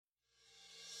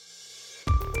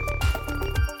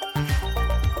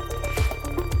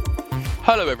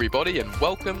Hello everybody and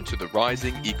welcome to the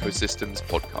Rising Ecosystems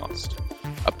podcast,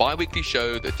 a bi-weekly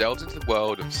show that delves into the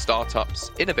world of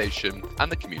startups, innovation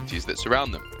and the communities that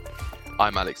surround them.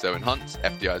 I'm Alex Owen Hunt,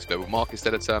 FDI's Global Markets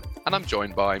Editor, and I'm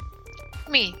joined by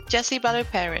me, Jessie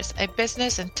Ballo-Perez, a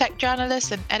business and tech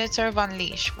journalist and editor of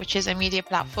Unleash, which is a media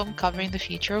platform covering the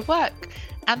future of work.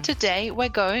 And today we're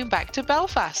going back to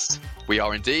Belfast. We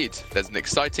are indeed. There's an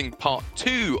exciting part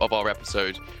 2 of our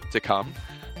episode to come.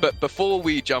 But before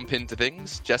we jump into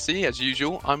things, Jessie, as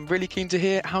usual, I'm really keen to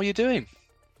hear how you're doing.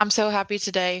 I'm so happy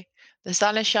today. The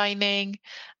sun is shining.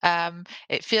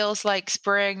 It feels like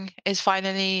spring is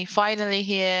finally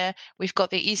here. We've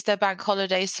got the Easter bank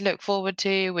holidays to look forward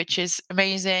to, which is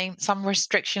amazing. Some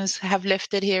restrictions have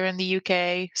lifted here in the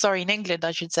UK, in England, I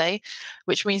should say,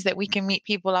 which means that we can meet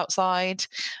people outside.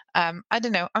 I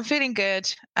don't know. I'm feeling good.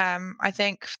 I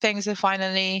think things are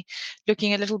finally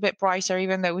looking a little bit brighter,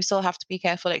 even though we still have to be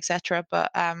careful, etc.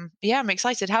 But yeah, I'm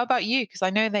excited. How about you? Because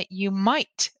I know that you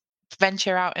might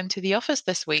venture out into the office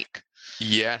this week.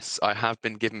 Yes, I have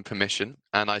been given permission,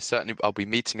 and I'll be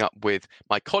meeting up with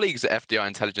my colleagues at FDI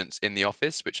Intelligence in the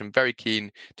office, which I'm very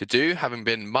keen to do, having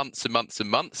been months and months and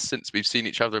months since we've seen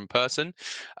each other in person.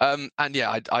 And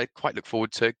yeah, I quite look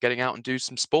forward to getting out and do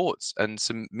some sports and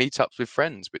some meetups with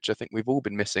friends, which I think we've all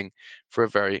been missing for a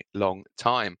very long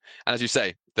time. And as you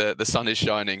say, the sun is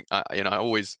shining. I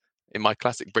always, in my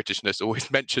classic Britishness,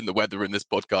 always mention the weather in this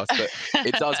podcast, but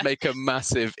it does make a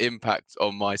massive impact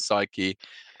on my psyche.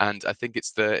 And I think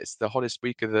it's the hottest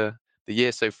week of the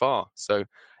year so far. So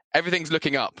everything's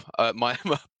looking up. My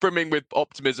brimming with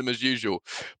optimism as usual.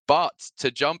 But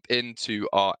to jump into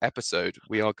our episode,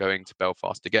 we are going to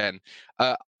Belfast again.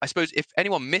 I suppose if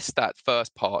anyone missed that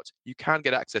first part, you can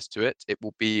get access to it. It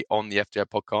will be on the FDI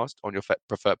podcast on your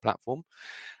preferred platform.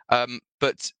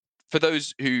 But for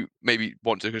those who maybe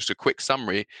want just a quick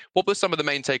summary, what were some of the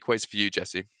main takeaways for you,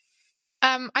 Jessie?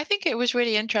 I think it was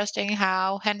really interesting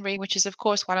how Henry, which is of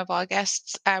course one of our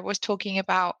guests, was talking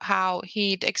about how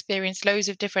he'd experienced loads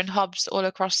of different hubs all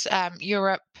across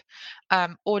Europe,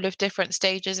 all of different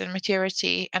stages and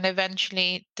maturity, and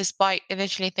eventually, despite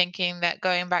initially thinking that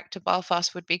going back to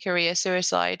Belfast would be career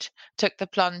suicide, took the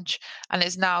plunge and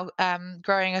is now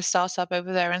growing a startup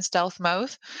over there in stealth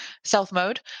mode.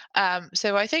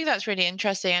 So I think that's really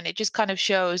interesting, and it just kind of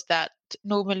shows that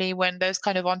normally when those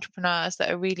kind of entrepreneurs that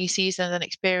are really seasoned and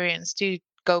experienced do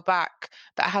go back,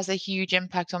 that has a huge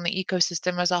impact on the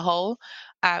ecosystem as a whole,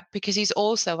 because he's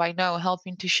also, I know,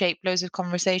 helping to shape loads of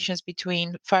conversations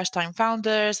between first-time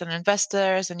founders and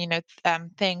investors,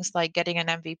 and things like getting an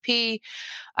MVP,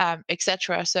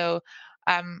 etc. So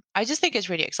I just think it's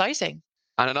really exciting.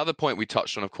 And another point we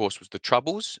touched on, of course, was the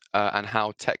Troubles and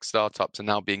how tech startups are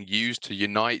now being used to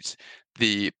unite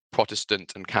the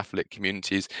Protestant and Catholic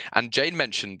communities. And Jane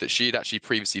mentioned that she had actually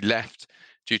previously left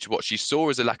due to what she saw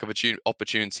as a lack of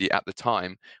opportunity at the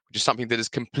time, which is something that has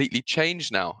completely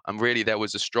changed now. And really, there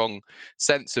was a strong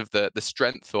sense of the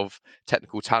strength of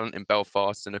technical talent in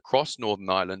Belfast and across Northern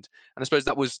Ireland. And I suppose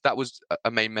that was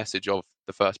a main message of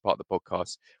the first part of the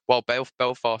podcast. While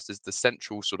Belfast is the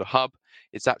central sort of hub,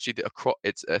 it's actually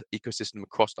it's an ecosystem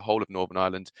across the whole of Northern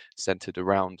Ireland centered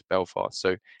around Belfast.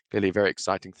 So clearly very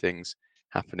exciting things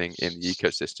happening in the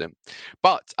ecosystem.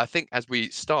 But I think as we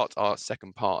start our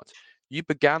second part, you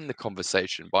began the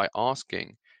conversation by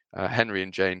asking Henry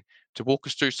and Jane to walk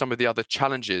us through some of the other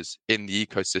challenges in the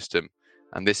ecosystem.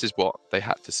 And this is what they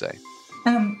had to say.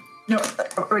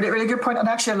 Really, really good point. And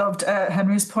actually, I loved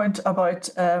Henry's point about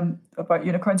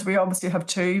unicorns. We obviously have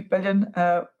 $2 billion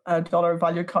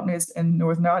value companies in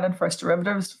Northern Ireland. First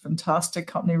Derivatives, fantastic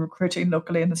company recruiting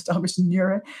locally and established in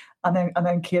Newry, and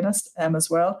then Canis as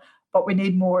well. But we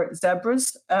need more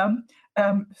zebras.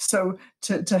 So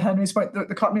to Henry's point,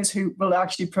 the companies who will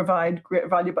actually provide great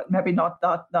value, but maybe not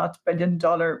that $1 billion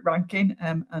ranking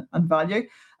and value.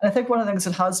 And I think one of the things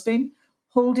that has been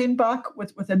holding back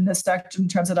within this sector in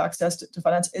terms of access to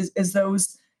finance is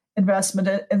those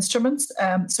investment instruments.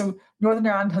 So Northern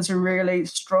Ireland has a really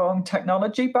strong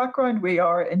technology background. We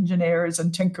are engineers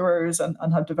and tinkerers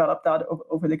and have developed that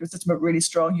over the ecosystem of really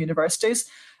strong universities.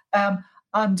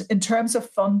 And in terms of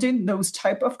funding those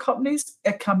type of companies,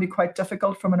 it can be quite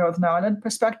difficult from a Northern Ireland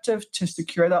perspective to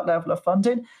secure that level of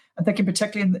funding. I'm thinking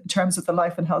particularly in terms of the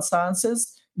life and health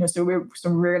sciences. So we're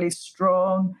some really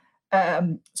strong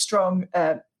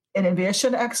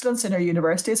innovation excellence in our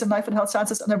universities in life and health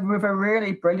sciences, and we have a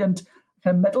really brilliant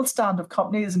kind of middle stand of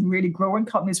companies and really growing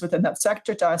companies within that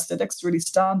sector. Diaceutics, really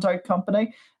standout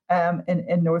company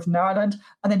in Northern Ireland,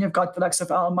 and then you've got the likes of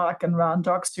Almac and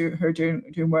Randox who are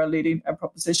doing world leading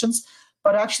propositions.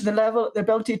 But actually, the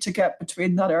ability to get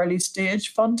between that early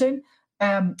stage funding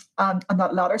and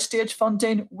that latter stage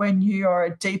funding when you are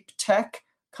a deep tech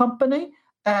company,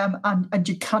 and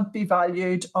you can't be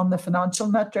valued on the financial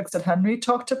metrics that Henry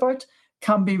talked about,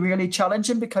 can be really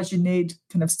challenging because you need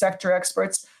kind of sector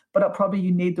experts, but probably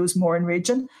you need those more in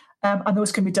region. And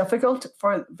those can be difficult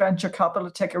for venture capital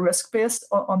to take a risk based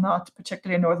on that,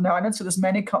 particularly in Northern Ireland. So there's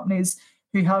many companies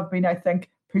who have been, I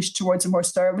think, pushed towards a more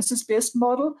services based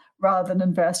model rather than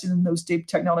investing in those deep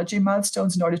technology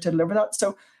milestones in order to deliver that.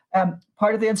 So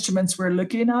part of the instruments we're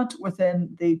looking at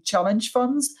within the challenge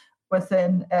funds,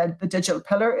 within the digital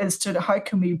pillar, is to how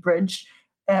can we bridge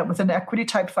with an equity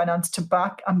type finance to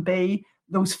back and be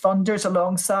those funders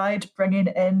alongside bringing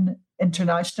in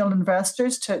international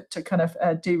investors to kind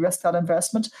of de-risk that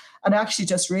investment. And actually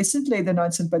just recently, the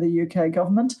announcement by the UK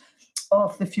government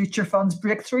of the Future Funds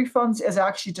Breakthrough Funds is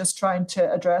actually just trying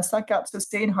to address that gap. So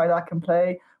seeing how that can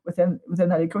play within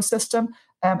that ecosystem,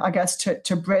 I guess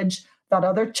to bridge that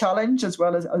other challenge as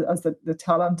well as the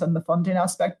talent and the funding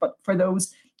aspect, but for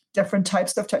those different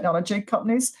types of technology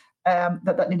companies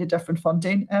that need a different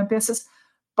funding basis.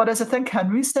 But as I think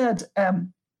Henry said,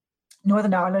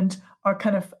 Northern Ireland are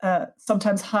kind of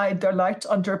sometimes hide their light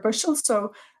under a bushel.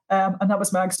 So, and that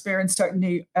was my experience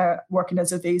certainly working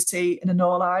as a VC in an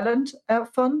all-Ireland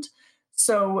fund.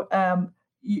 So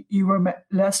you were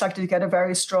less likely to get a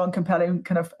very strong, compelling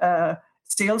kind of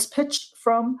sales pitch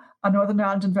from a Northern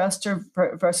Ireland investor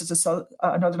versus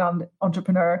a Northern Ireland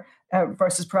entrepreneur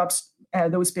versus perhaps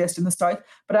those based in the south.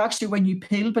 But actually, when you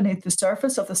peel beneath the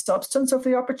surface of the substance of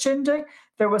the opportunity,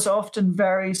 there was often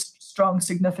very strong,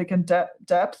 significant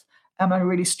depth and a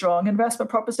really strong investment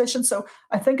proposition. So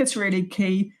I think it's really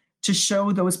key to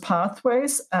show those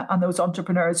pathways and those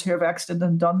entrepreneurs who have exited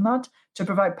and done that, to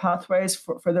provide pathways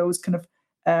for those kind of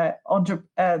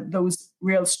those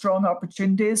real strong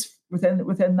opportunities within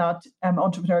that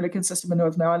entrepreneurial ecosystem in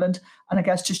Northern Ireland, and I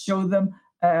guess to show them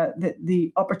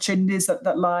the opportunities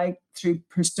that lie through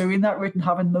pursuing that route and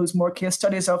having those more case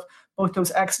studies of both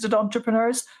those exited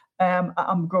entrepreneurs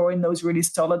and growing those really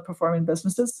solid performing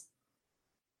businesses.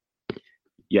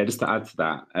 Yeah, just to add to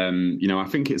that, I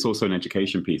think it's also an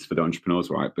education piece for the entrepreneurs,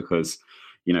 right? Because,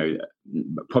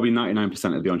 probably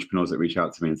 99% of the entrepreneurs that reach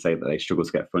out to me and say that they struggle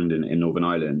to get funding in Northern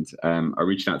Ireland are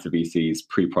reaching out to VCs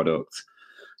pre-product,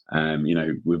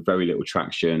 with very little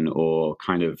traction or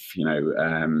kind of,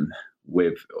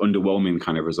 with underwhelming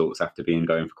kind of results after being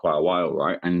going for quite a while,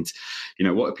 right? And,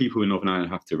 what people in Northern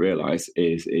Ireland have to realise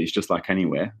is it's just like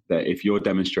anywhere, that if you're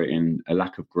demonstrating a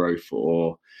lack of growth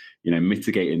or,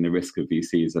 mitigating the risk of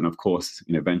VCs, and of course,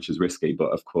 venture's risky,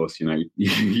 but of course, you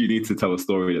need to tell a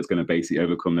story that's going to basically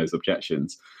overcome those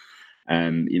objections.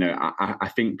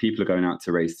 I think people are going out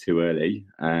to raise too early.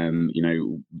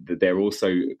 They're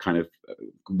also kind of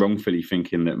wrongfully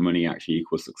thinking that money actually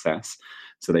equals success.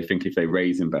 So they think if they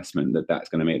raise investment, that's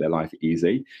going to make their life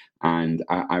easy. And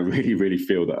I really, really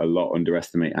feel that a lot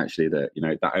underestimate actually that,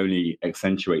 that only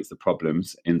accentuates the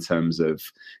problems in terms of,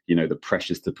 the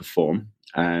pressures to perform.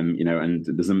 And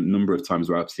there's a number of times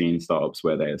where I've seen startups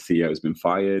where their CEO has been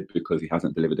fired because he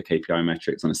hasn't delivered the KPI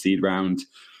metrics on a seed round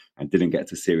and didn't get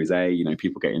to Series A.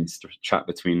 People get trapped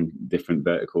between different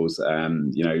verticals,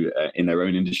 in their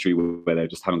own industry where they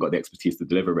just haven't got the expertise to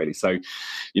deliver really. So,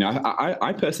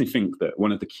 I personally think that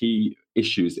one of the key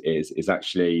issues is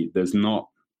actually there's not,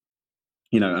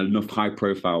 enough high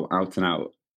profile out and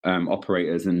out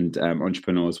operators and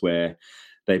entrepreneurs where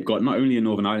they've got not only a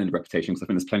Northern Ireland reputation, because I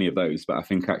think there's plenty of those, but I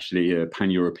think actually a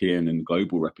pan-European and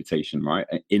global reputation, right,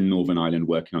 in Northern Ireland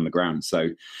working on the ground. So,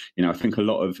 I think a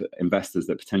lot of investors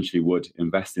that potentially would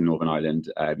invest in Northern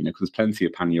Ireland, because there's plenty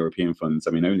of pan-European funds.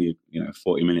 I mean, only,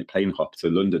 40-minute plane hop to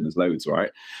London, there's loads,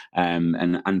 right,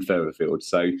 and further afield.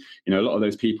 So, a lot of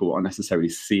those people aren't necessarily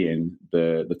seeing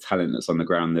the talent that's on the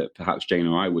ground that perhaps Jane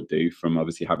or I would do from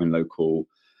obviously having local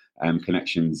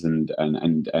connections and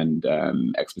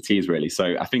expertise really.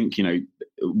 So I think,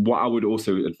 what I would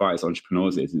also advise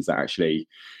entrepreneurs is that actually,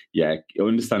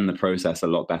 understand the process a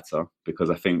lot better, because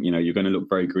I think, you're going to look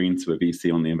very green to a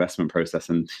VC on the investment process,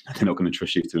 and they're not going to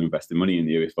trust you to invest the money in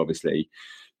you if obviously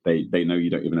they know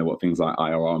you don't even know what things like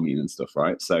IRR mean and stuff,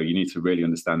 right? So you need to really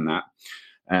understand that.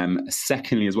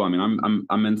 Secondly, as well, I mean, I'm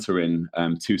mentoring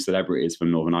two celebrities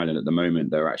from Northern Ireland at the moment.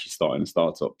 They're actually starting a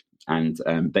startup, and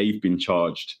they've been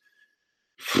charged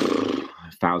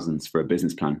thousands for a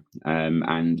business plan.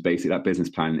 And basically that business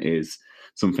plan is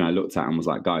something I looked at and was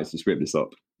like, guys, just rip this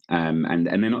up. And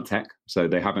they're not tech, so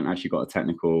they haven't actually got a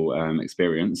technical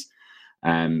experience.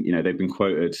 They've been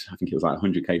quoted, I think it was like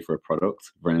 100K for a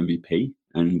product, for an MVP.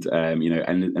 And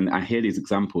I hear these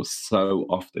examples so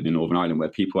often in Northern Ireland where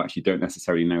people actually don't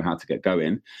necessarily know how to get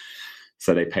going.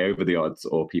 So they pay over the odds,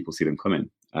 or people see them coming.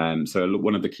 So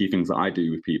one of the key things that I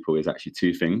do with people is actually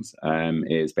two things.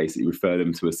 Is basically refer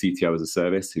them to a CTO as a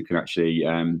service who can actually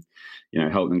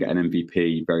help them get an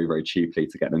MVP very, very cheaply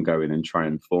to get them going and try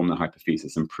and form the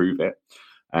hypothesis and prove it.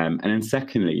 And then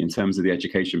secondly, in terms of the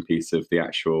education piece of the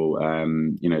actual,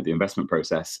 the investment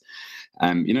process,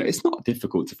 it's not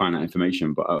difficult to find that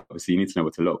information, but obviously you need to know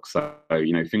where to look. So,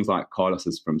 things like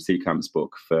Carlos's from C-Camp's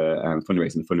book for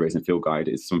fundraising, the fundraising field guide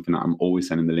is something that I'm always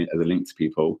sending the link to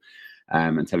people.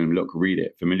 And telling them, look, read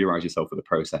it, familiarize yourself with the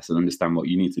process and understand what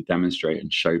you need to demonstrate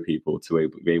and show people to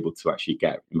be able to actually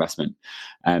get investment.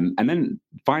 And then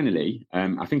finally,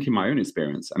 I think in my own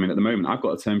experience, at the moment, I've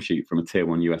got a term sheet from a tier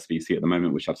 1 US VC at the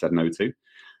moment, which I've said no to.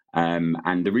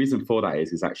 And the reason for that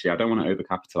is actually I don't want to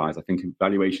overcapitalize. I think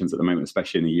valuations at the moment,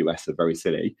 especially in the US, are very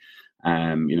silly.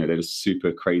 They're just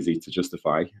super crazy to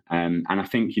justify. And I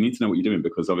think you need to know what you're doing,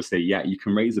 because obviously, you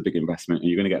can raise a big investment and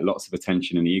you're going to get lots of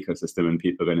attention in the ecosystem and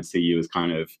people are going to see you as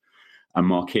kind of a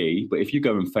marquee. But if you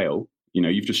go and fail,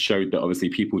 you've just showed that obviously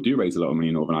people do raise a lot of money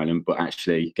in Northern Ireland, but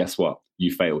actually, guess what?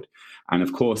 You failed. And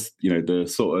of course, the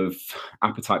sort of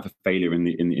appetite for failure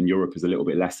in Europe is a little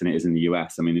bit less than it is in the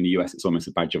US. In the US, it's almost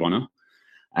a badge of honor.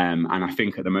 And I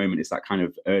think at the moment, it's that kind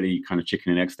of early kind of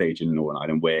chicken and egg stage in Northern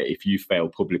Ireland, where if you fail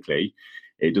publicly,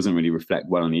 it doesn't really reflect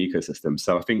well on the ecosystem.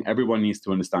 So I think everyone needs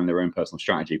to understand their own personal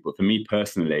strategy. But for me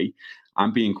personally,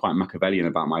 I'm being quite Machiavellian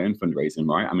about my own fundraising,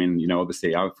 right?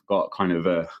 Obviously, I've got kind of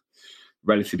a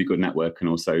relatively good network and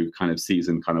also kind of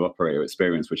seasoned kind of operator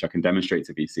experience, which I can demonstrate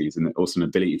to VCs, and also an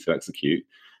ability to execute.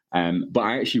 But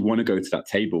I actually want to go to that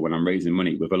table when I'm raising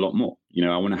money with a lot more.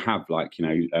 I want to have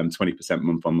 20%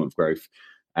 month-on-month growth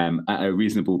at a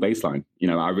reasonable baseline.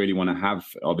 I really want to have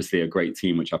obviously a great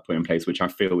team, which I put in place, which I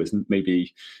feel is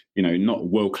maybe, not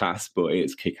world class, but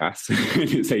it's kick-ass.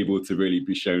 It's able to really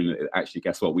be shown that actually,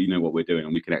 guess what? We know what we're doing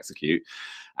and we can execute.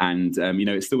 And,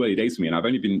 it's still early days for me. And I've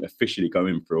only been officially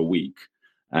going for a week,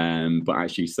 but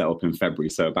actually set up in February.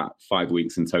 So about 5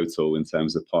 weeks in total in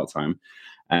terms of part-time.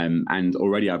 And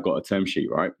already I've got a term sheet,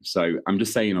 right? So I'm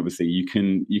just saying, obviously, you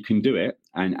can do it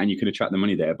and you can attract the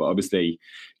money there, but obviously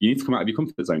you need to come out of your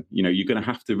comfort zone. You're going to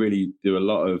have to really do a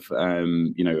lot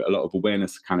of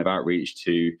awareness kind of outreach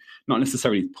to not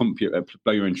necessarily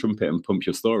blow your own trumpet and pump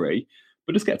your story,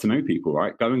 but just get to know people,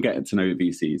 right? Go and get to know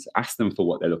VCs, ask them for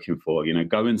what they're looking for,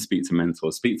 go and speak to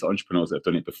mentors, speak to entrepreneurs that have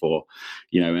done it before,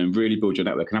 and really build your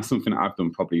network. And that's something that I've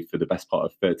done probably for the best part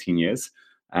of 13 years.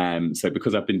 So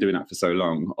because I've been doing that for so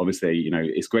long, obviously,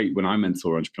 it's great when I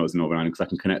mentor entrepreneurs in Northern Ireland because I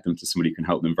can connect them to somebody who can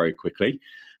help them very quickly.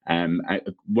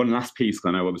 One last piece, because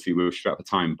I know obviously we were strapped for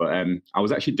time, but I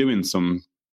was actually doing some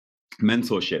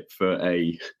mentorship for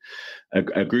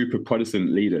a group of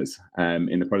Protestant leaders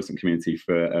in the Protestant community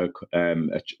for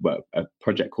a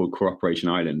project called Cooperation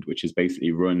Ireland, which is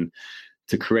basically run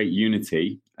to create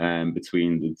unity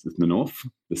between the North,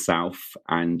 the South,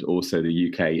 and also the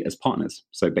UK as partners.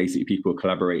 So basically people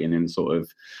collaborating in sort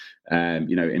of,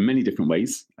 in many different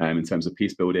ways in terms of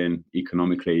peace building,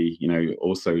 economically,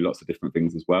 also lots of different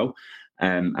things as well.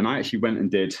 And I actually went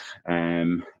and did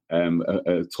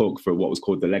a talk for what was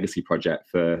called the Legacy Project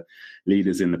for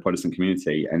leaders in the Protestant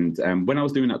community. And when I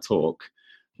was doing that talk,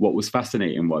 what was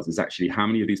fascinating is actually how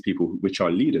many of these people, which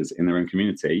are leaders in their own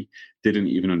community, didn't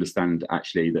even understand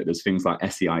actually that there's things like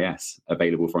SEIS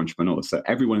available for entrepreneurs. So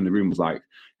everyone in the room was like,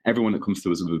 everyone that comes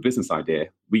to us with a business idea,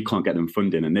 we can't get them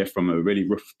funding, and they're from a really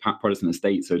rough Protestant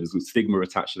estate, so there's a stigma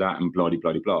attached to that and blah,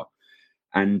 blah, blah, blah.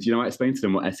 And, I explained to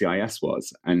them what SEIS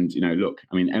was. And, look,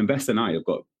 Invest and I have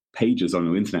got pages on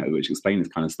the internet which explain this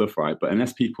kind of stuff, right? But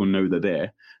unless people know they're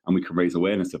there and we can raise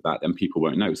awareness of that, then people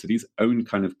won't know. So these own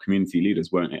kind of community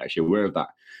leaders weren't actually aware of that.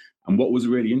 And what was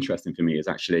really interesting for me is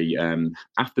actually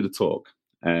after the talk,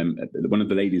 one of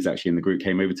the ladies actually in the group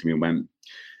came over to me and went,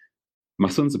 my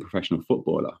son's a professional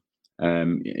footballer.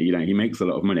 He makes a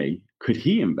lot of money. Could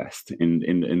he invest in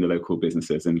the local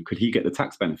businesses, and could he get the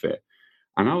tax benefit?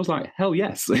 And I was like, hell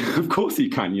yes, of course he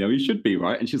can. He should be,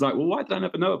 right? And she's like, well, why did I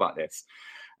never know about this?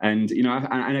 And,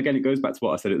 and again, it goes back to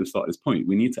what I said at the start of this point.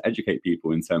 We need to educate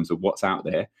people in terms of what's out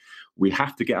there. We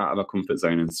have to get out of our comfort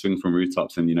zone and swing from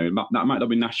rooftops. And, that might not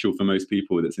be natural for most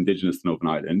people that's indigenous to Northern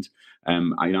Ireland.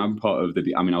 I'm part of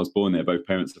I was born there. Both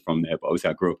parents are from there, but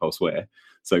obviously I grew up elsewhere.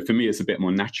 So for me, it's a bit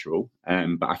more natural.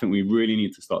 But I think we really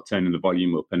need to start turning the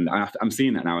volume up. And I'm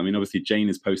seeing that now. Obviously, Jane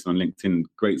is posting on LinkedIn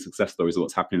great success stories of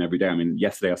what's happening every day.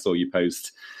 Yesterday I saw you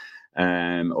post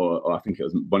or I think it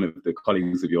was one of the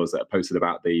colleagues of yours that posted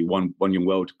about the One Young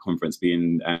World conference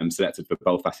being selected for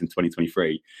Belfast in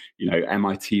 2023.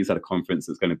 MIT's had a conference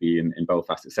that's going to be in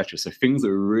Belfast, etc. So things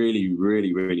are really,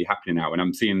 really, really happening now. And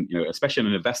I'm seeing, especially on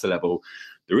an investor level,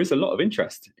 there is a lot of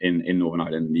interest in Northern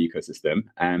Ireland and the ecosystem.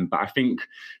 But I think,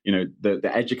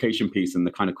 the education piece and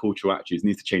the kind of cultural attitudes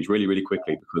needs to change really, really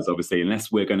quickly, because obviously,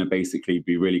 unless we're going to basically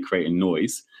be really creating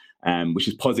noise, which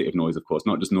is positive noise, of course,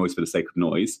 not just noise for the sake of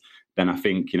noise, then I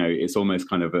think, it's almost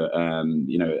kind of a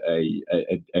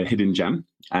hidden gem.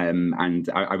 And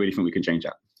I really think we can change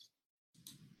that.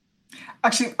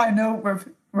 Actually, I know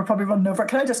we're probably running over.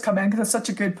 Can I just come in, because it's such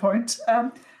a good point,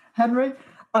 Henry?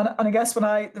 And I guess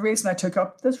the reason I took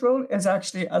up this role is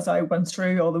actually as I went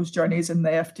through all those journeys in the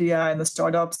FDI and the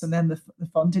startups and then the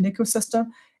funding ecosystem,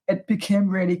 it became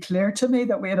really clear to me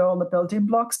that we had all the building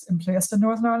blocks in place in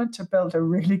Northern Ireland to build a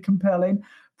really compelling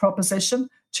proposition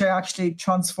to actually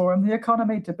transform the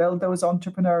economy, to build those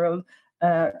entrepreneurial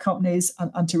companies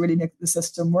and to really make the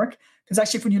system work. Because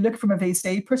actually, when you look from a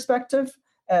VC perspective,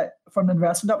 from an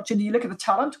investment opportunity, you look at the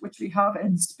talent, which we have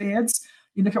in spades,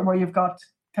 you look at where you've got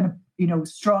kind of,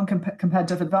 strong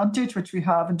competitive advantage, which we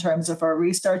have in terms of our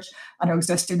research and our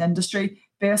existing industry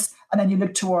base. And then you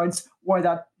look towards where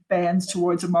that bends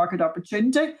towards a market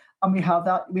opportunity. And we have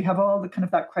all the kind of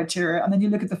that criteria. And then you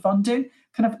look at the funding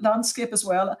kind of landscape as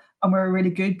well. And we're a really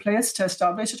good place to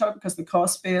establish it because the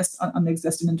cost base and the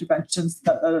existing interventions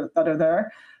that are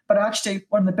there. But actually,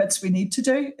 one of the bits we need to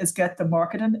do is get the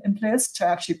marketing in place to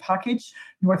actually package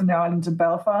Northern Ireland and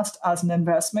Belfast as an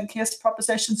investment case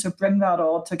proposition. So bring that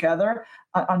all together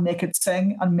and make it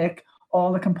sing and make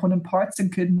all the component parts,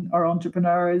 including our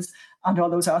entrepreneurs and all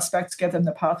those aspects, give them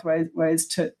the pathways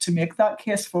to make that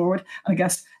case forward. And I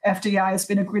guess FDI has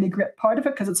been a really great part of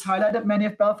it because it's highlighted many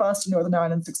of Belfast and Northern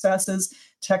Ireland successes,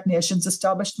 Tech Nation's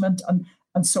establishment, and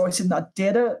sourcing that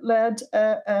data-led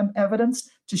evidence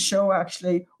to show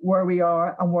actually where we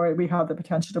are and where we have the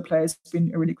potential to play has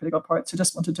been a really critical part. So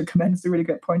just wanted to come in. It's a really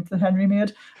good point that Henry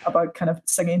made about kind of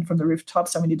singing from the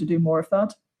rooftops, and we need to do more of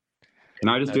that. Can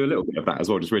I just do a little bit of that as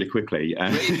well, just really quickly?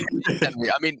 Henry,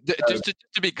 I mean, just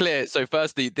to be clear, so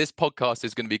firstly, this podcast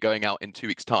is going to be going out in 2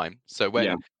 weeks' time. So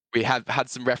when we have had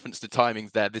some reference to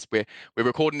timings there. We're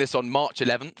recording this on March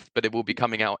 11th, but it will be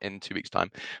coming out in 2 weeks'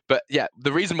 time. But yeah,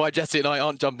 the reason why Jesse and I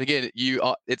aren't jumping in,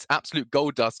 it's absolute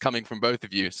gold dust coming from both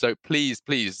of you. So please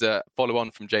follow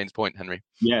on from Jane's point, Henry.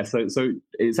 Yeah, so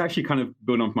it's actually kind of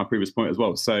building on from my previous point as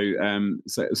well. So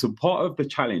part of the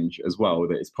challenge as well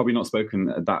that it's probably not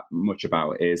spoken that much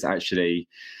about is actually,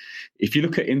 if you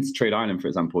look at Intertrade Ireland, for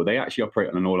example, they actually operate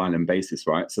on an all-island basis,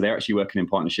 right? So they're actually working in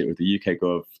partnership with the UK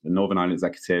Gov, the Northern Ireland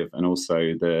Executive, and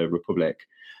also the Republic,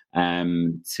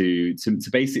 to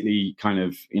basically kind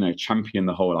of champion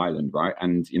the whole island, right?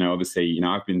 And obviously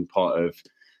I've been part of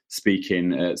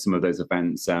speaking at some of those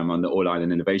events on the All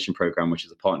Ireland Innovation Programme, which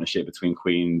is a partnership between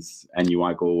Queen's,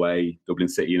 NUI Galway, Dublin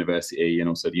City University, and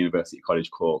also the University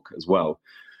College Cork as well.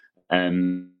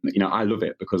 I love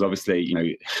it because obviously,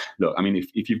 look, I mean,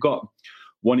 if you've got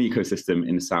one ecosystem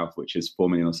in the south, which is 4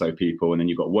 million or so people, and then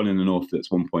you've got one in the north that's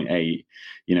 1.8,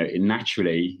 it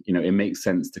naturally, it makes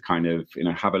sense to kind of,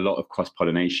 have a lot of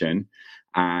cross-pollination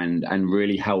and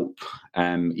really help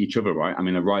each other, right? I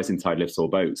mean, a rising tide lifts all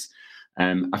boats.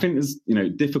 I think there's,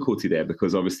 difficulty there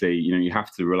because obviously, you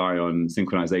have to rely on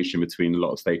synchronization between a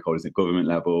lot of stakeholders at government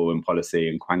level and policy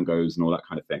and quangos and all that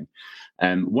kind of thing.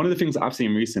 One of the things that I've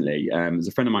seen recently is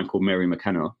a friend of mine called Mary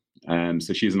McKenna.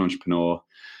 So she's an entrepreneur,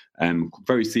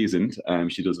 very seasoned.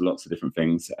 She does lots of different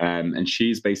things. And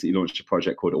she's basically launched a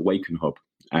project called Awaken Hub,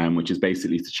 which is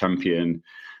basically to champion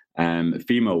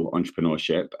female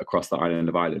entrepreneurship across the island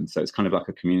of Ireland. So it's kind of like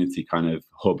a community kind of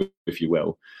hub, if you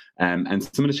will. And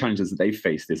some of the challenges that they've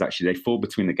faced is actually they fall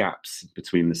between the gaps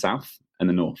between the south and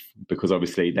the north, because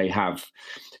obviously they have,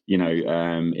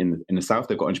 in the south,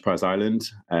 they've got Enterprise Ireland.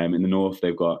 In the north,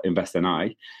 they've got Invest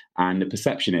NI. And the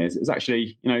perception is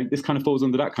actually, this kind of falls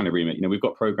under that kind of remit. We've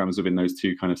got programs within those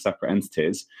two kind of separate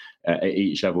entities at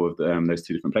each level of those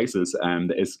two different places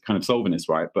that is kind of solving this,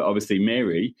 right? But obviously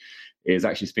Mary is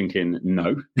actually thinking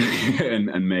no,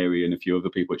 and Mary and a few other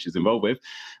people she's involved with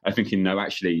are thinking no,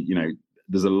 actually,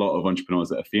 there's a lot of entrepreneurs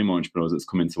that are female entrepreneurs that's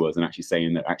coming to us and actually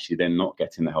saying that actually they're not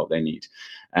getting the help they need.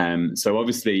 So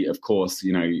obviously, of course,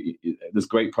 there's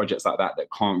great projects like that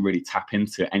can't really tap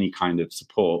into any kind of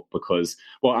support because,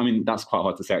 well, I mean, that's quite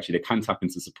hard to say actually. They can tap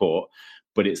into support,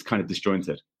 but it's kind of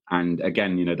disjointed. And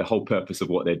again, the whole purpose of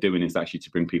what they're doing is actually to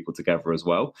bring people together as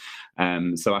well.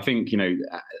 So I think,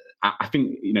 I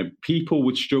think, people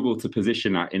would struggle to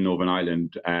position that in Northern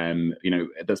Ireland,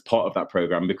 that's part of that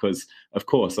program because, of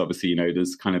course, obviously,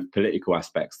 there's kind of political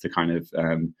aspects to kind of,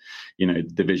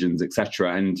 divisions,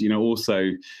 etc. And,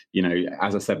 also,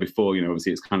 as I said before,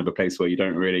 obviously it's kind of a place where you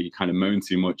don't really kind of moan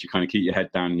too much. You kind of keep your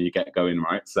head down and you get going,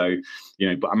 right? So,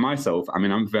 but myself, I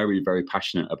mean, I'm very, very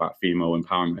passionate about female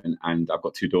empowerment, and I've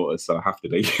got 2 daughters, so I have to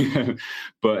be.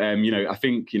 But,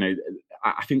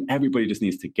 I think everybody just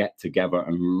needs to get together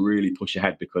and really push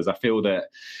ahead, because I feel that,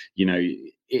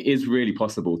 it is really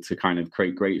possible to kind of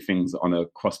create great things on a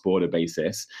cross-border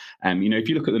basis. If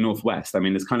you look at the Northwest, I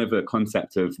mean, there's kind of a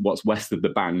concept of what's west of the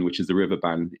Bann, which is the River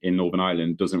Bann in Northern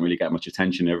Ireland, doesn't really get much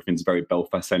attention. Everything's very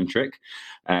Belfast-centric.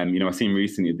 I've seen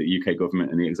recently that the UK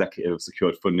government and the executive have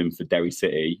secured funding for Derry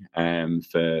City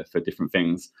for different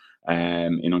things.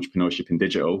 In entrepreneurship and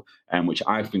digital, which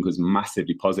I think was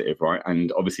massively positive, right?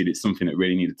 And obviously, it's something that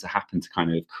really needed to happen to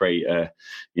kind of create an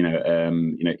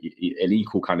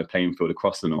equal kind of playing field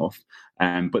across the north.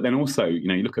 But then also,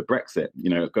 you look at Brexit.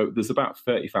 There's about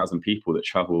 30,000 people that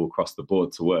travel across the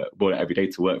board every day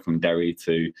to work from Derry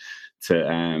to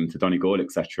Donegal,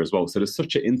 etc. as well. So there's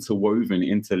such an interwoven,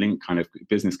 interlinked kind of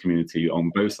business community on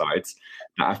both sides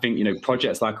that I think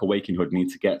projects like Awaken Hood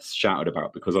need to get shouted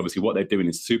about, because obviously what they're doing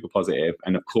is super positive.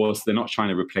 And of course, they're not trying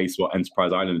to replace what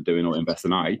Enterprise Ireland are doing or Invest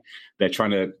in I. They're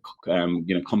trying to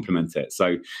complement it.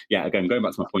 So yeah, again, going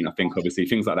back to my point, I think obviously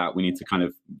things like that, we need to kind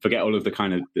of forget all of the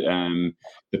kind of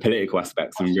the political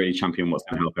aspects and really champion what's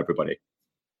going to help everybody.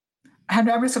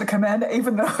 Henry, I'm just going to come in,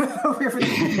 even though we're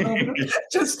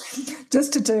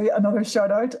just to do another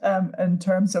shout out in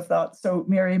terms of that. So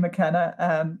Mary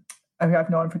McKenna, who I've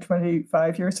known for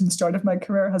 25 years from the start of my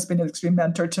career, has been an extreme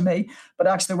mentor to me. But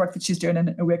actually the work that she's doing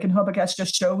in Awaken Hub, I guess,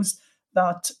 just shows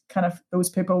that kind of those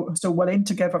people so willing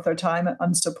to give of their time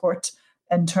and support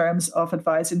in terms of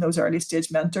advising those early stage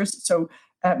mentors. So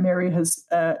Mary has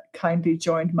kindly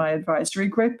joined my advisory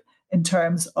group in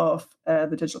terms of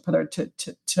the digital pillar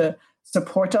to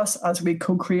support us as we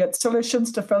co-create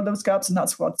solutions to fill those gaps. And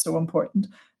that's what's so important,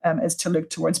 is to look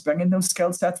towards bringing those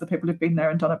skill sets, the people who've been there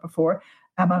and done it before.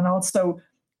 And also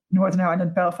Northern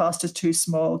Ireland, Belfast is too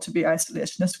small to be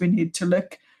isolationist. We need to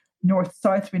look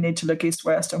north-south, we need to look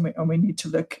east-west, and we need to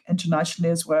look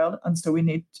internationally as well. And so we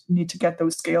need to get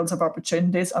those scales of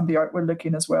opportunities and be outward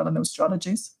looking as well in those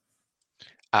strategies.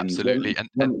 Absolutely.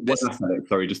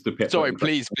 Sorry, just to pit. Sorry,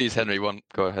 please, Henry.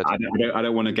 Go ahead. I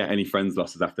don't want to get any friends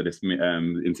losses after this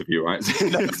interview, right?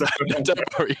 Don't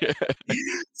worry.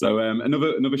 So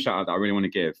another shout out that I really want to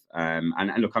give, and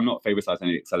look, I'm not favouritising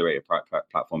any accelerator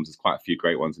platforms. There's quite a few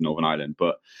great ones in Northern Ireland,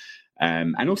 but.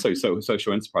 And also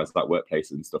social enterprises like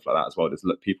workplaces and stuff like that as well. There's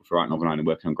people throughout Northern Ireland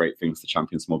working on great things to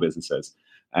champion small businesses.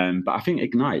 But I think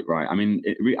Ignite, right? I mean,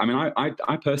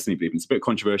 I personally believe, it's a bit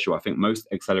controversial. I think most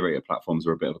accelerator platforms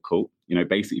are a bit of a cult.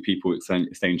 Basically people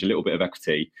exchange a little bit of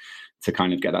equity to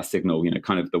kind of get that signal,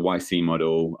 kind of the YC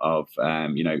model of,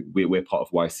 we're part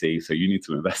of YC, so you need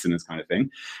to invest in this kind of thing.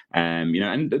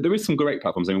 And there is some great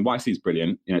platforms. I mean, YC is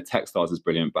brilliant, Techstars is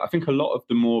brilliant, but I think a lot of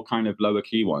the more kind of lower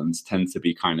key ones tend to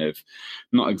be kind of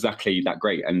not exactly that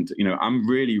great. And, I'm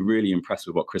really, really impressed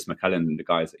with what Chris McKellen and the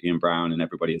guys at Ian Brown and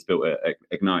everybody has built at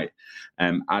Ignite.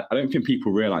 I don't think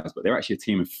people realize, but they're actually a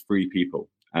team of 3 people.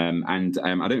 And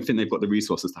I don't think they've got the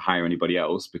resources to hire anybody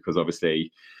else, because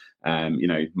obviously,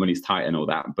 money's tight and all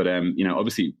that. But,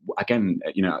 obviously, again,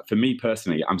 for me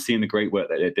personally, I'm seeing the great work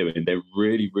that they're doing. They're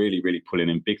really, really, really pulling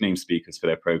in big name speakers for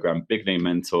their program, big name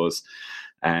mentors,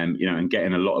 and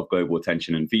getting a lot of global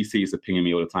attention. And VCs are pinging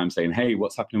me all the time saying, hey,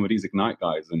 what's happening with these Ignite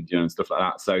guys? And, and stuff like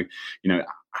that. So,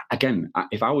 again,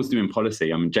 if I was doing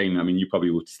policy, Jane, you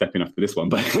probably would step in after this one,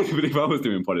 but if I was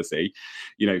doing policy,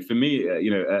 for me,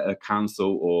 a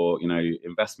council or,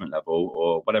 investment level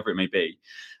or whatever it may be,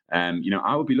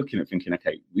 I would be looking at thinking,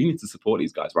 okay, we need to support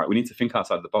these guys, right? We need to think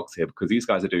outside of the box here, because these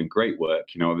guys are doing great work.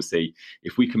 Obviously,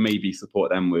 if we can maybe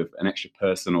support them with an extra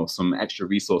person or some extra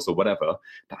resource or whatever,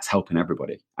 that's helping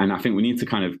everybody. And I think we need to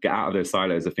kind of get out of those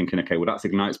silos of thinking, okay, well, that's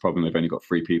Ignite's problem. They've only got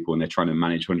 3 people and they're trying to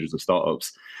manage hundreds of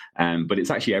startups. But it's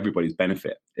actually everybody's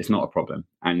benefit. It's not a problem.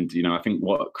 And, I think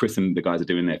what Chris and the guys are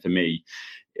doing there for me,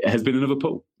 it has been another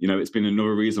pull. It's been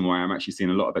another reason why I'm actually seeing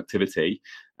a lot of activity,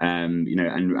 and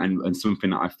something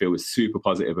that I feel is super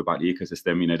positive about the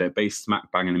ecosystem. They're based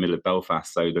smack bang in the middle of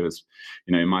Belfast. So there's,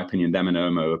 in my opinion, them and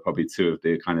Omo are probably 2 of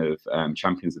the kind of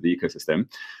champions of the ecosystem.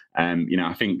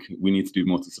 I think we need to do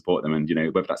more to support them. And,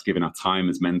 whether that's giving our time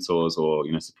as mentors or,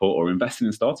 support or investing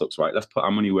in startups, right? Let's put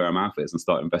our money where our mouth is and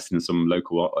start investing in some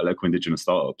local indigenous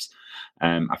startups.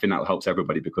 I think that helps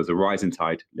everybody, because a rising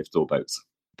tide lifts all boats.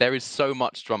 there is so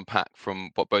much to unpack from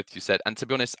what both of you said. And to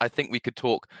be honest, I think we could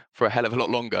talk for a hell of a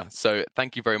lot longer. So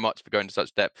thank you very much for going to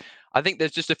such depth. I think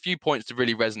there's just a few points that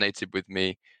really resonated with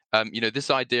me.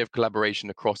 This idea of collaboration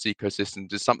across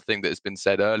ecosystems is something that has been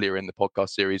said earlier in the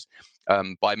podcast series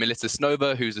by Melissa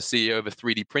Snova, who's the CEO of a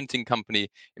 3D printing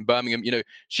company in Birmingham.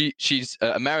 She's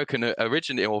American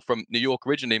originally, or from New York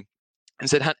originally, and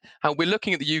said how we're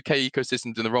looking at the UK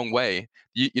ecosystems in the wrong way.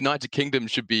 United Kingdom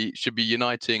should be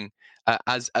uniting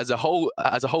as a whole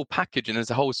package and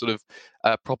as a whole sort of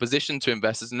proposition to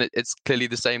investors. And it's clearly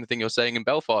the same thing you're saying in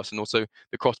Belfast, and also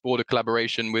the cross-border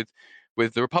collaboration with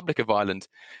the Republic of Ireland.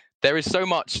 There is so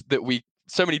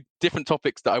many different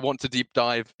topics that I want to deep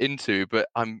dive into, but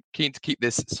I'm keen to keep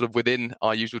this sort of within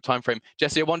our usual time frame.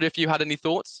 Jesse, I wonder if you had any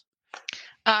thoughts?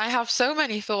 I have so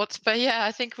many thoughts, but yeah,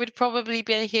 I think we'd probably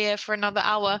be here for another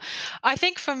hour. I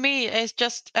think for me, it's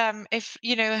just if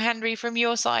Henry, from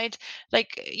your side,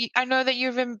 like I know that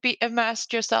you've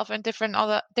immersed yourself in different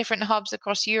hubs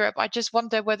across Europe. I just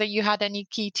wonder whether you had any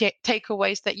key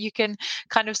takeaways that you can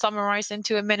kind of summarize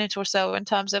into a minute or so in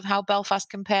terms of how Belfast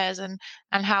compares and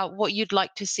how what you'd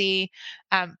like to see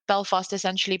Belfast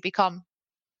essentially become.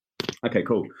 Okay,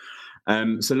 cool.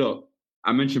 So look,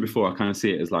 I mentioned before, I kind of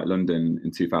see it as like London in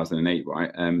 2008,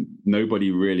 right? Nobody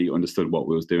really understood what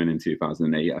we was doing in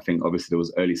 2008. I think obviously there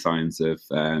was early signs of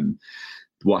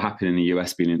what happened in the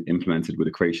US being implemented with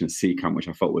the creation of C-Camp, which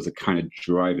I thought was a kind of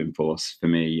driving force for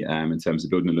me in terms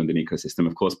of building the London ecosystem.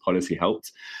 Of course, policy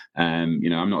helped. I'm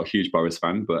not a huge Boris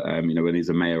fan, but when he's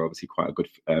a mayor, obviously quite a good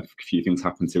few things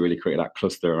happened to really create that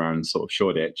cluster around sort of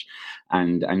Shoreditch,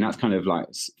 and that's kind of like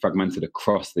fragmented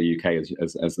across the UK,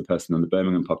 as the person on the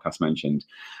Birmingham podcast mentioned.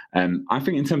 I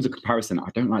think in terms of comparison, I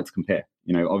don't like to compare.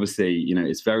 Obviously,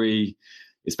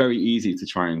 it's very easy to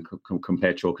try and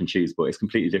compare chalk and cheese, but it's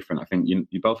completely different. I think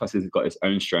Belfast has got its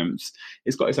own strengths,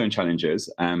 it's got its own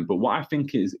challenges. But what I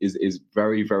think is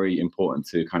very, very important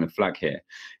to kind of flag here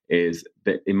is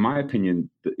that, in my opinion,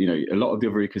 a lot of the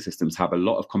other ecosystems have a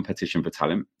lot of competition for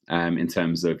talent. In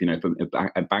terms of, if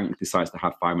a bank decides to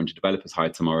have 500 developers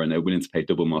hired tomorrow and they're willing to pay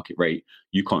double market rate,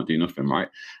 you can't do nothing, right?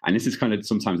 And this is kind of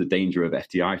sometimes the danger of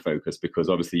FDI focus, because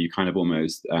obviously you kind of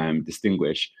almost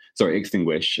extinguish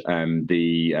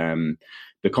the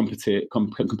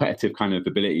competitive kind of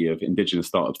ability of indigenous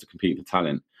startups to compete for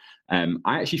talent.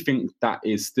 I actually think that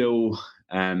is still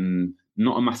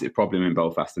not a massive problem in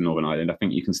Belfast and Northern Ireland. I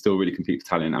think you can still really compete for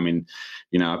talent. I mean,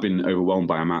 I've been overwhelmed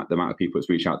by the amount of people that's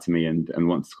reached out to me and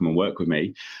wants to come and work with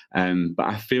me. But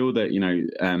I feel that,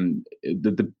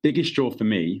 the biggest draw for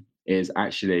me is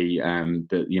actually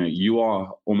that, you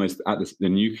are almost at the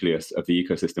nucleus of the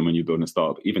ecosystem when you're building a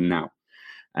startup, even now.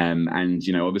 And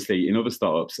obviously in other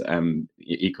startups,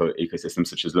 ecosystems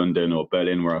such as London or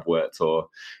Berlin, where I've worked, or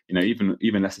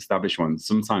even less established ones,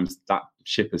 sometimes that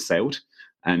ship has sailed.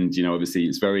 And obviously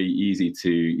it's very easy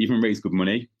to even raise good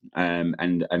money, and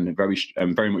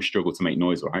very much struggle to make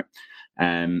noise, right?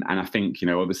 And I think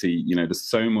obviously there's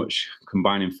so much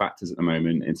combining factors at the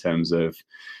moment in terms of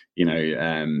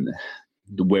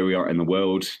where we are in the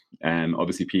world.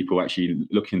 Obviously people actually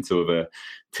look into other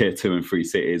tier 2 and 3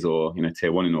 cities, or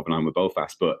tier 1 in Northern Ireland with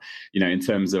Belfast, but in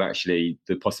terms of actually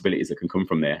the possibilities that can come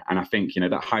from there. And I think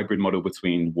that hybrid model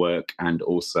between work and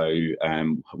also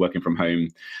working from home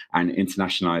and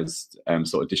internationalized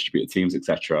sort of distributed teams,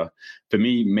 etc., for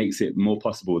me makes it more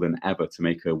possible than ever to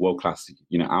make a world-class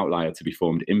outlier to be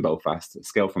formed in Belfast,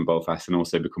 scale from Belfast, and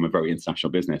also become a very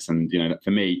international business. And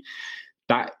for me,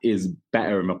 that is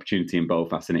better an opportunity in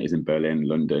Belfast than it is in Berlin,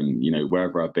 London,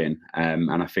 wherever I've been. And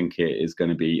I think it is going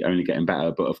to be only getting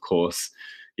better. But of course,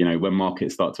 when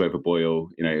markets start to overboil,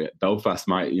 Belfast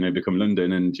might, become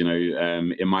London, and,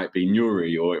 it might be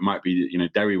Newry, or it might be,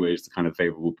 Derry, where it's the kind of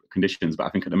favourable conditions. But I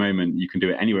think at the moment you can do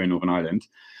it anywhere in Northern Ireland.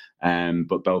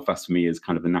 But Belfast for me is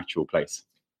kind of the natural place.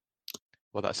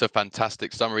 Well, that's a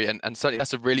fantastic summary, and certainly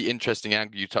that's a really interesting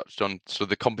angle you touched on, sort of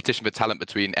the competition for talent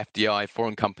between FDI,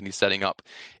 foreign companies setting up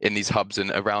in these hubs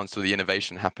and around sort of the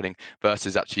innovation happening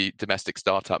versus actually domestic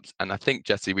startups. And I think,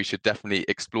 Jesse, we should definitely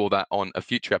explore that on a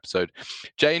future episode.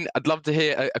 Jane, I'd love to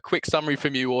hear a quick summary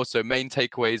from you also, main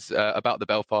takeaways about the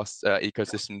Belfast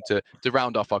ecosystem to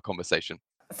round off our conversation.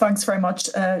 Thanks very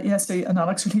much, Jesse and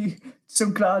Alex. Really so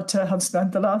glad to have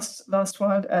spent the last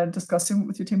while discussing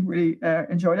with your team. Really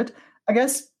enjoyed it. I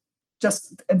guess,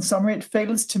 just in summary, it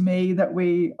feels to me that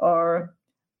we are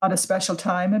at a special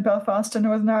time in Belfast and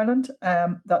Northern Ireland,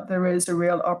 that there is a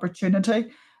real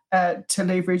opportunity to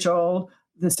leverage all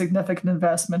the significant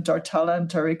investment, our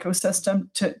talent, our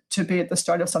ecosystem, to be at the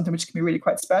start of something which can be really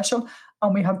quite special.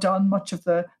 And we have done much of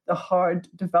the hard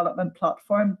development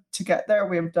platform to get there.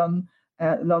 We have done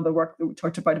a lot of the work that we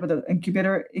talked about the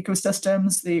incubator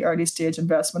ecosystems, the early stage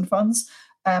investment funds,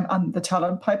 and the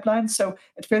talent pipeline. So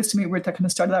it feels to me we're at the kind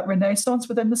of start of that renaissance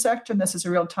within the sector, and this is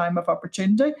a real time of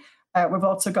opportunity. We've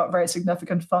also got very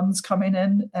significant funds coming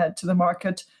in to the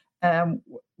market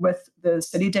with the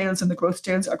city deals and the growth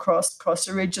deals across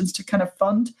the regions to kind of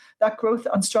fund that growth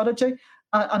and strategy.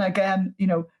 And again,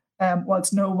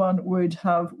 whilst no one would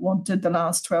have wanted the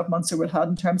last 12 months that we've had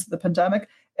in terms of the pandemic,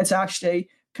 it's actually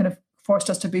kind of forced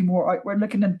us to be more outward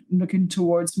looking and looking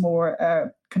towards more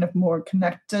kind of more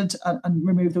connected and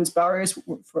remove those barriers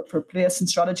for place and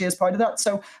strategy as part of that.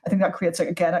 So I think that creates,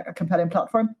 again, a compelling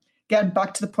platform. Again,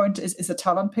 back to the point is the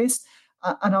talent piece.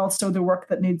 And also the work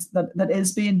that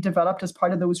is being developed as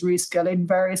part of those reskilling,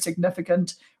 very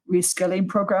significant reskilling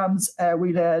programs.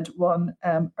 We led one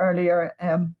earlier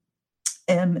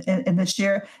in this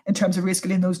year in terms of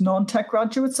reskilling those non-tech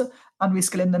graduates and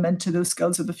reskilling them into those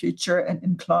skills of the future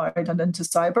in cloud and into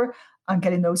cyber and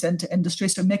getting those into industry.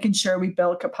 So making sure we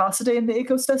build capacity in the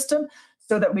ecosystem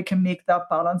so that we can make that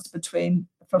balance between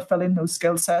fulfilling those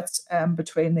skill sets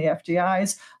between the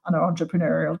FDIs and our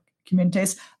entrepreneurial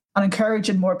communities, and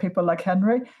encouraging more people like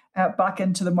Henry back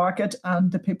into the market,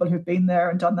 and the people who've been there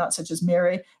and done that, such as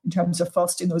Mary, in terms of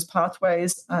fostering those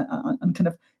pathways and kind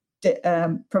of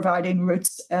providing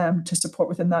routes to support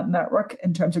within that network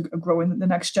in terms of growing the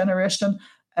next generation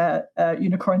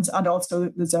unicorns and also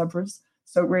the zebras.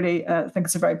 So really, I think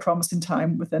it's a very promising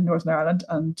time within Northern Ireland,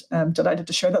 and I'm delighted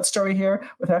to share that story here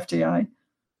with FDI.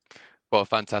 Well,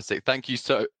 fantastic. Thank you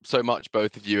so much,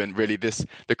 both of you. And really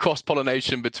the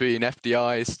cross-pollination between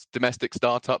FDIs, domestic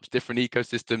startups, different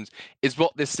ecosystems is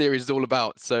what this series is all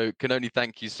about. So can only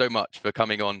thank you so much for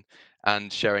coming on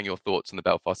and sharing your thoughts on the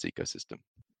Belfast ecosystem.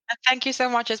 Thank you so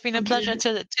much. It's been a pleasure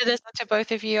to listen to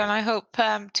both of you, and I hope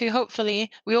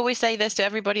hopefully, we always say this to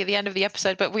everybody at the end of the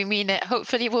episode, but we mean it.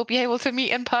 Hopefully we'll be able to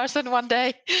meet in person one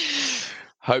day.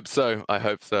 Hope so. I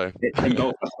hope so. In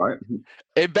Belfast, right?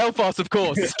 In Belfast, of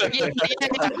course. Yeah,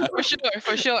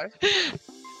 for sure.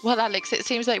 Well, Alex, it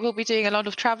seems like we'll be doing a lot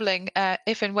of traveling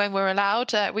if and when we're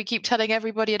allowed. We keep telling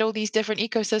everybody at all these different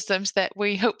ecosystems that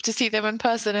we hope to see them in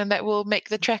person and that we'll make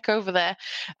the trek over there.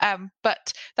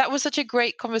 But that was such a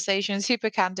great conversation,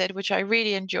 super candid, which I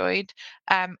really enjoyed.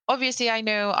 Obviously, I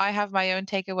know I have my own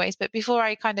takeaways, but before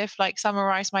I kind of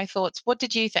summarize my thoughts, what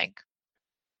did you think?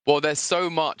 Well, there's so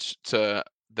much that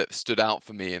stood out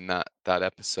for me in that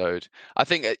episode. I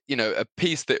think a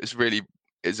piece that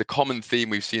is a common theme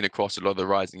we've seen across a lot of the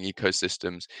rising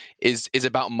ecosystems is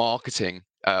about marketing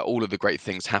all of the great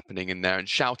things happening in there and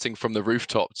shouting from the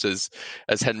rooftops, as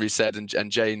Henry said,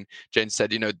 and Jane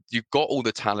said. You've got all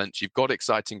the talent, you've got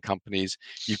exciting companies,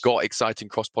 you've got exciting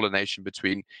cross pollination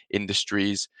between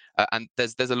industries, and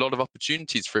there's a lot of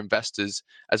opportunities for investors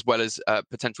as well as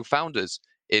potential founders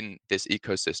in this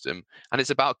ecosystem. And it's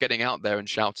about getting out there and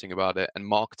shouting about it and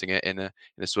marketing it in a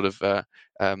sort of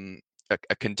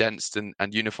a condensed and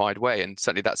unified way. And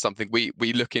certainly that's something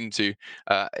we look into,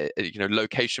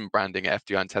 location branding at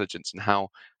FDI Intelligence, and how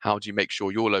do you make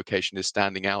sure your location is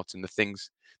standing out and the things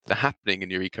that are happening in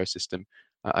your ecosystem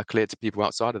are clear to people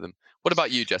outside of them. What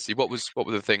about you, Jesse? What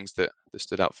were the things that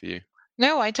stood out for you?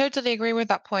 No, I totally agree with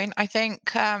that point. I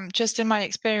think just in my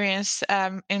experience,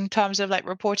 in terms of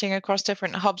reporting across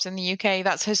different hubs in the UK,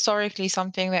 that's historically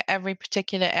something that every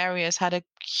particular area has had a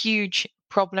huge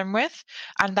problem with,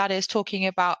 and that is talking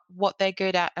about what they're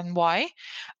good at and why.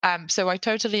 So I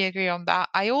totally agree on that.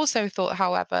 I also thought,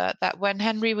 however, that when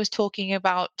Henry was talking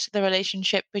about the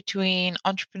relationship between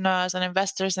entrepreneurs and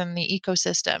investors in the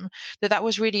ecosystem, that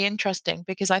was really interesting,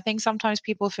 because I think sometimes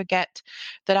people forget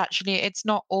that actually it's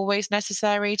not always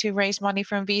necessary to raise money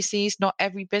from VCs. Not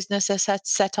every business is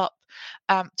set up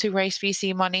to raise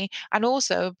VC money. And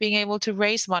also, being able to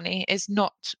raise money is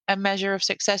not a measure of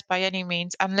success by any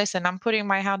means. And listen, I'm putting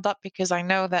my hand up because I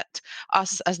know that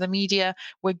us as the media,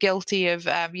 we're guilty of,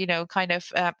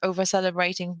 over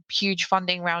celebrating huge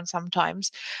funding rounds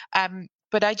sometimes.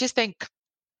 But I just think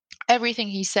everything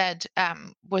he said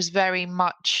was very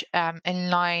much in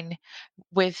line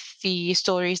with the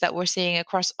stories that we're seeing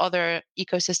across other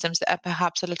ecosystems that are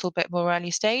perhaps a little bit more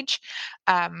early stage.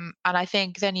 And I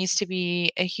think there needs to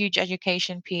be a huge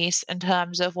education piece in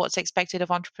terms of what's expected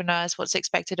of entrepreneurs, what's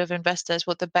expected of investors,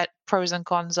 what the pros and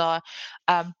cons are.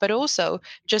 But also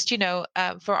just,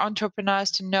 for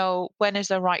entrepreneurs to know when is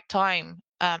the right time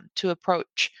to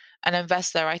approach an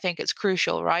investor. I think it's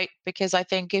crucial, right? Because I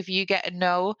think if you get a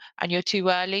no and you're too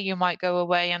early, you might go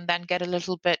away and then get a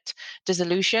little bit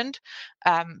disillusioned.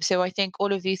 So I think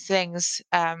all of these things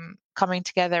coming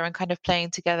together and kind of playing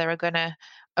together are going to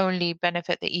only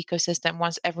benefit the ecosystem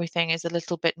once everything is a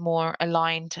little bit more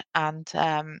aligned and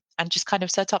just kind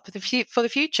of set up for the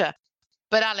future.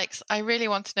 But Alex, I really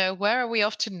want to know, where are we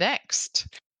off to next?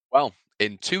 Well,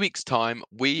 in 2 weeks' time,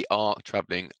 we are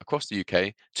travelling across the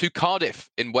UK to Cardiff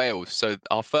in Wales. So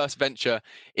our first venture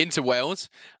into Wales,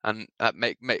 and that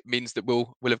means that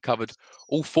we'll have covered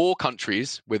all 4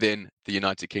 countries within the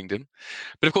United Kingdom.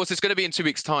 But of course, it's going to be in 2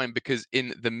 weeks' time, because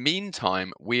in the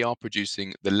meantime, we are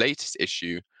producing the latest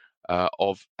issue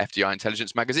of FDI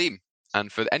Intelligence magazine.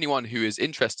 And for anyone who is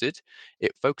interested,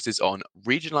 it focuses on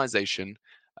regionalization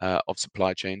of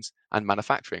supply chains and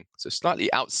manufacturing. So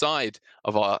slightly outside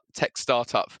of our tech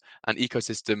startup and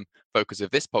ecosystem focus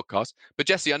of this podcast. But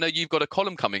Jessie, I know you've got a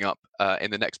column coming up in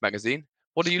the next magazine.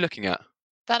 What are you looking at?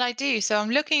 That I do. So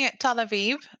I'm looking at Tel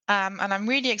Aviv, and I'm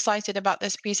really excited about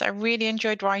this piece. I really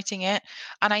enjoyed writing it.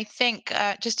 And I think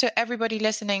just to everybody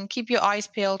listening, keep your eyes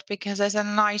peeled, because there's a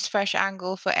nice fresh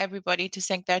angle for everybody to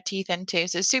sink their teeth into.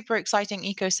 So super exciting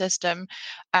ecosystem.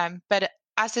 But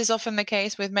as is often the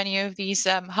case with many of these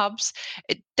hubs,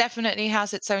 it definitely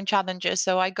has its own challenges.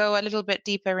 So I go a little bit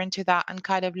deeper into that and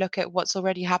kind of look at what's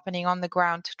already happening on the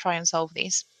ground to try and solve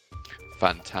these.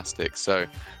 Fantastic. So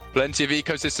plenty of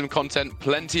ecosystem content,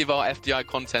 plenty of our FDI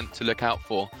content to look out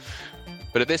for.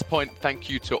 But at this point, thank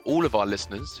you to all of our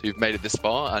listeners who've made it this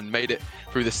far and made it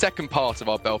through the second part of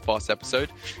our Belfast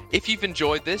episode. If you've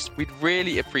enjoyed this, we'd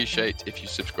really appreciate if you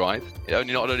subscribe. It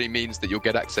not only means that you'll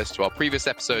get access to our previous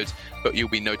episodes, but you'll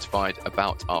be notified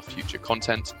about our future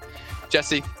content.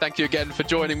 Jessie, thank you again for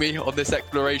joining me on this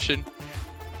exploration.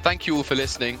 Thank you all for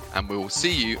listening, and we will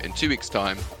see you in 2 weeks'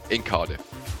 time in Cardiff.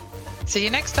 See you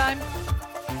next time.